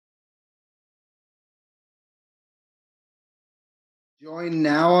Joined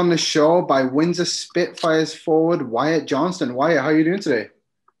now on the show by Windsor Spitfire's forward Wyatt Johnston. Wyatt, how are you doing today?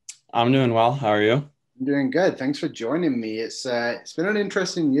 I'm doing well. How are you? I'm doing good. Thanks for joining me. It's been an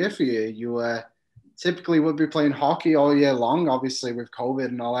interesting year for you. You typically would be playing hockey all year long, obviously with COVID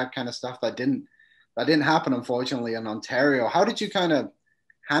and all that kind of stuff. That didn't happen unfortunately in Ontario. How did you kind of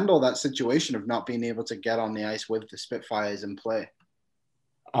handle that situation of not being able to get on the ice with the Spitfires and play?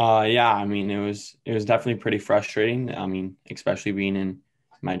 Yeah, it was definitely pretty frustrating. Especially being in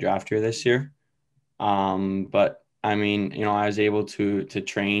my draft year this year. But I was able to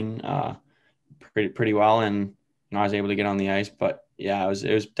train pretty well, and I was able to get on the ice. But yeah, it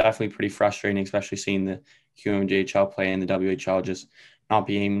was definitely pretty frustrating, especially seeing the QMJHL play and the WHL just not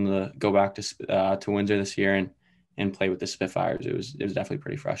being able to go back to Windsor this year and play with the Spitfires. It was definitely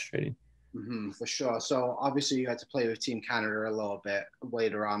pretty frustrating. For sure. So obviously you had to play with Team Canada a little bit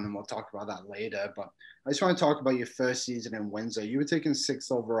later on, and we'll talk about that later. But I just want to talk about your first season in Windsor. You were taken sixth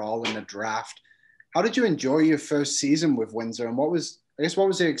overall in the draft. How did you enjoy your first season with Windsor, and what was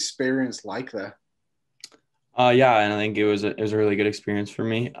the experience like there? Yeah, and I think it was a really good experience for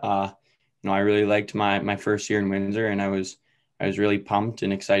me. I really liked my first year in Windsor, and I was really pumped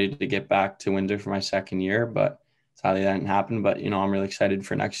and excited to get back to Windsor for my second year, but sadly that didn't happen. But I'm really excited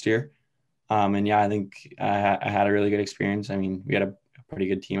for next year. And yeah, I think I had a really good experience. I mean, we had a pretty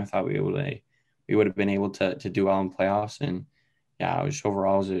good team. I thought we would have been able to do well in playoffs, and yeah, it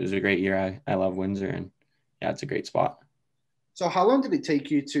was a great year. I love Windsor, and yeah, it's a great spot. So how long did it take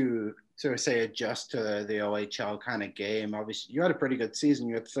you to say adjust to the OHL kind of game? Obviously, you had a pretty good season.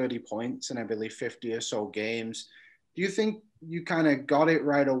 You had 30 points in I believe 50 or so games. Do you think you kind of got it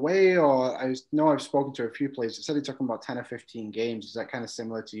right away, or know I've spoken to a few players. It said it took them about 10 or 15 games. Is that kind of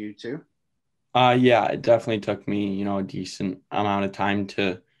similar to you too? Yeah, it definitely took me, a decent amount of time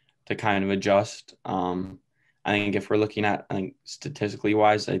to kind of adjust. I think if we're looking at, I think statistically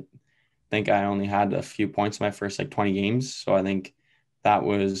wise, I think I only had a few points in my first like 20 games. So I think that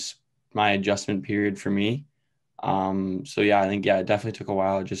was my adjustment period for me. So yeah, I think yeah, it definitely took a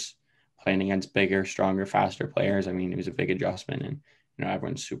while just playing against bigger, stronger, faster players. I mean, it was a big adjustment, and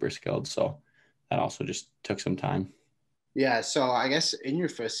everyone's super skilled. So that also just took some time. Yeah. So I guess in your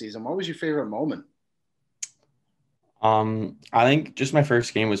first season, what was your favorite moment? I think just my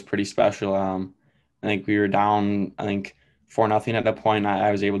first game was pretty special. I think we were down, I think 4-0 at that point. I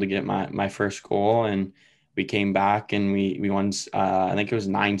was able to get my first goal, and we came back and we won. I think it was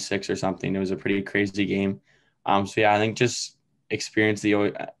 9-6 or something. It was a pretty crazy game. So yeah, I think just experience the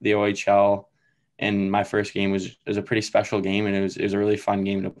OHL, and my first game was a pretty special game, and it was a really fun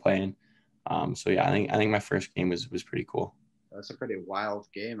game to play in. So yeah, I think my first game was pretty cool. That's a pretty wild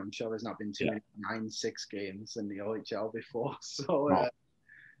game. I'm sure there's not been too Yeah. many 9-6 games in the OHL before. So No.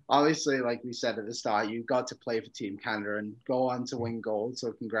 obviously, like we said at the start, you got to play for Team Canada and go on to win gold.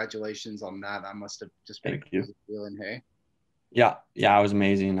 So congratulations on that. That must have just been a Thank you. crazy feeling, hey? Yeah, yeah, it was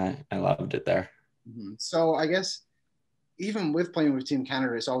amazing. I loved it there. So I guess even with playing with Team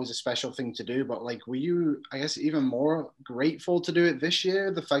Canada, it's always a special thing to do. But like, were you, I guess, even more grateful to do it this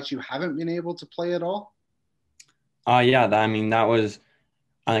year? The fact you haven't been able to play at all? Yeah, that was,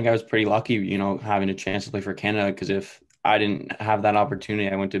 I think I was pretty lucky, having a chance to play for Canada, because if I didn't have that opportunity,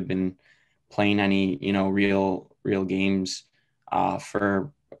 I wouldn't have been playing any, real games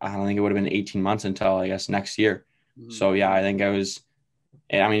for, I don't think it would have been 18 months until I guess next year. Mhm. So yeah, I think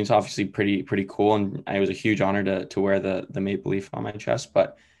it's obviously pretty cool, and it was a huge honor to wear the maple leaf on my chest,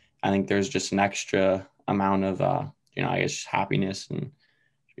 but I think there's just an extra amount of, I guess happiness and,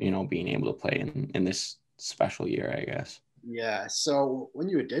 being able to play in this special year, I guess. Yeah. So when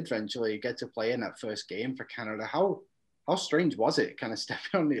you did eventually get to play in that first game for Canada, how strange was it, kind of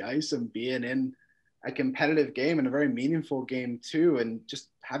stepping on the ice and being in a competitive game and a very meaningful game too, and just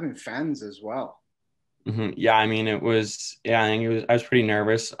having fans as well? Yeah, I mean, it was, yeah, I think I was pretty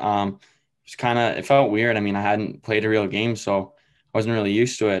nervous. It felt weird. I mean, I hadn't played a real game, so I wasn't really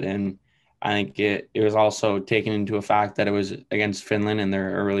used to it. And I think it was also taken into a fact that it was against Finland, and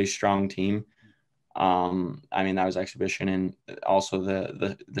they're a really strong team. I mean, that was exhibition, and also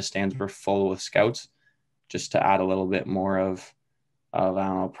the stands were full with scouts, just to add a little bit more of I don't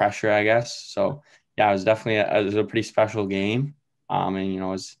know, pressure, I guess. So yeah, it was a pretty special game. And it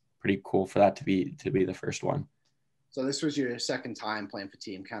was pretty cool for that to be the first one. So this was your second time playing for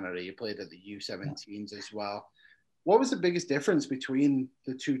Team Canada. You played at the U17s as well. What was the biggest difference between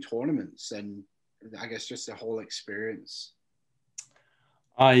the two tournaments and I guess just the whole experience?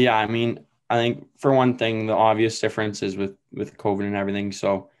 Yeah, I mean, I think for one thing, the obvious difference is with COVID and everything.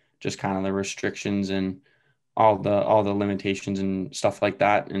 So just kind of the restrictions and all the limitations and stuff like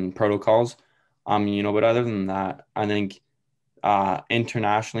that and protocols. But other than that, I think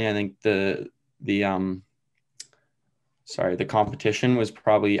Internationally, I think the the competition was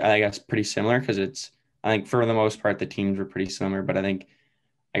probably, I guess, pretty similar because I think for the most part the teams were pretty similar, but I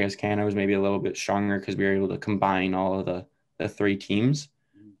guess Canada was maybe a little bit stronger because we were able to combine all of the three teams.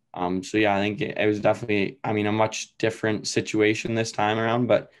 So yeah, I think it was definitely, I mean, a much different situation this time around,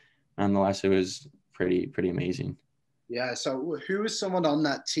 but nonetheless, it was pretty amazing. Yeah. So who was someone on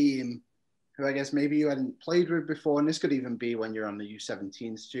that team who I guess maybe you hadn't played with before, and this could even be when you're on the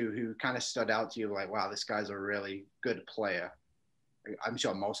U17s too, who kind of stood out to you like, wow, this guy's a really good player. I'm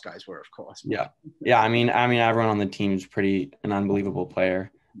sure most guys were, of course. Yeah, yeah. I mean, everyone on the team's pretty an unbelievable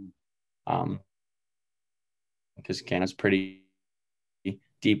player. Um, because Canada's pretty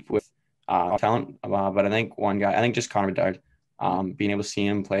deep with talent. But I think one guy, I think just Connor Bedard, being able to see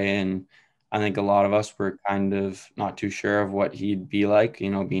him play, and I think a lot of us were kind of not too sure of what he'd be like,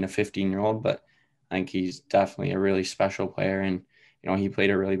 being a 15-year-old, but I think he's definitely a really special player, and he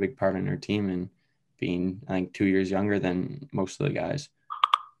played a really big part in our team, and being I think 2 years younger than most of the guys.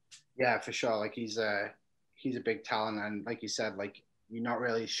 Yeah, for sure. Like he's a big talent, and like you said, like you're not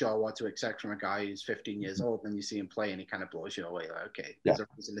really sure what to expect from a guy who's 15 years old. Then you see him play, and he kind of blows you away. Like, okay, Yeah. there's a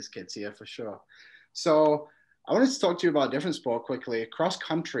reason this kid's here for sure. So I wanted to talk to you about a different sport quickly. Cross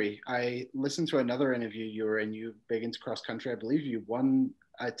country. I listened to another interview you were in. You big into cross country. I believe you won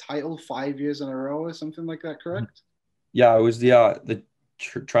a title 5 years in a row or something like that. Correct? Yeah, it was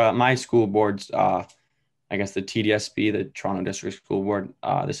my school board's I guess the TDSB, the Toronto District School Board,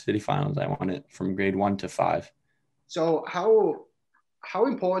 the city finals. I won it from grade 1 to 5. So how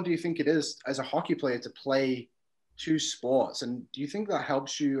important do you think it is as a hockey player to play two sports? And do you think that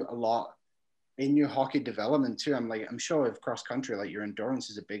helps you a lot in your hockey development too? I'm sure with cross country, like your endurance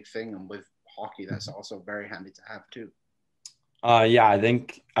is a big thing, and with hockey, that's also very handy to have too. Yeah, I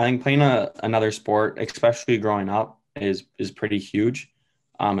think playing another sport, especially growing up, is pretty huge.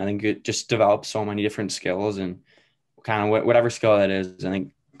 I think it just develops so many different skills and kind of whatever skill that is. I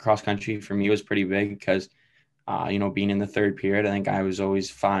think cross country for me was pretty big because, being in the third period, I think I was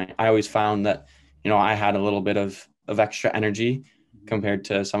always fine. I always found that, I had a little bit of extra energy compared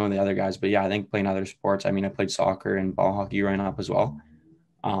to some of the other guys. But yeah, I think playing other sports. I mean, I played soccer and ball hockey growing up as well.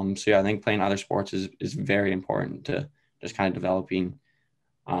 So yeah, I think playing other sports is very important to just kind of developing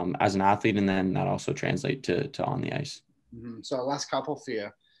as an athlete, and then that also translate to on the ice. Mm-hmm. So last couple for you.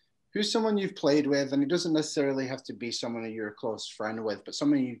 Who's someone you've played with, and it doesn't necessarily have to be someone that you're a close friend with, but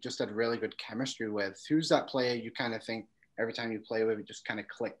someone you just had really good chemistry with? Who's that player you kind of think every time you play with, it just kind of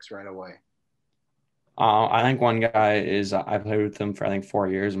clicks right away? I think one guy is I played with him for I think 4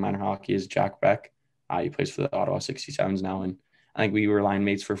 years in minor hockey is Jack Beck. He plays for the Ottawa 67s now, and I think we were line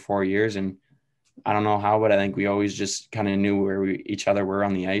mates for 4 years, and I don't know how, but I think we always just kind of knew where each other were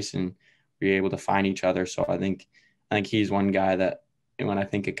on the ice, and we were able to find each other. So I think he's one guy that when I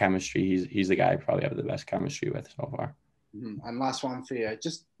think of chemistry, he's the guy I probably have the best chemistry with so far. Mm-hmm. And last one for you.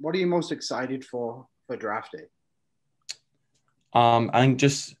 Just what are you most excited for draft day? I think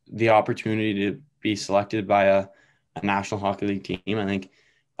just the opportunity to be selected by a National Hockey League team. I think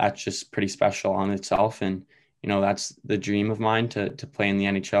that's just pretty special on itself, and that's the dream of mine to play in the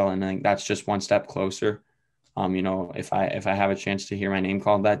NHL, and I think that's just one step closer. If I have a chance to hear my name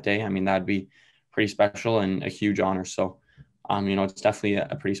called that day, I mean that'd be pretty special and a huge honor. So, it's definitely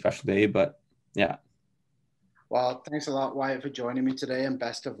a pretty special day. But yeah. Well, thanks a lot, Wyatt, for joining me today, and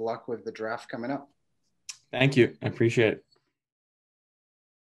best of luck with the draft coming up. Thank you. I appreciate it.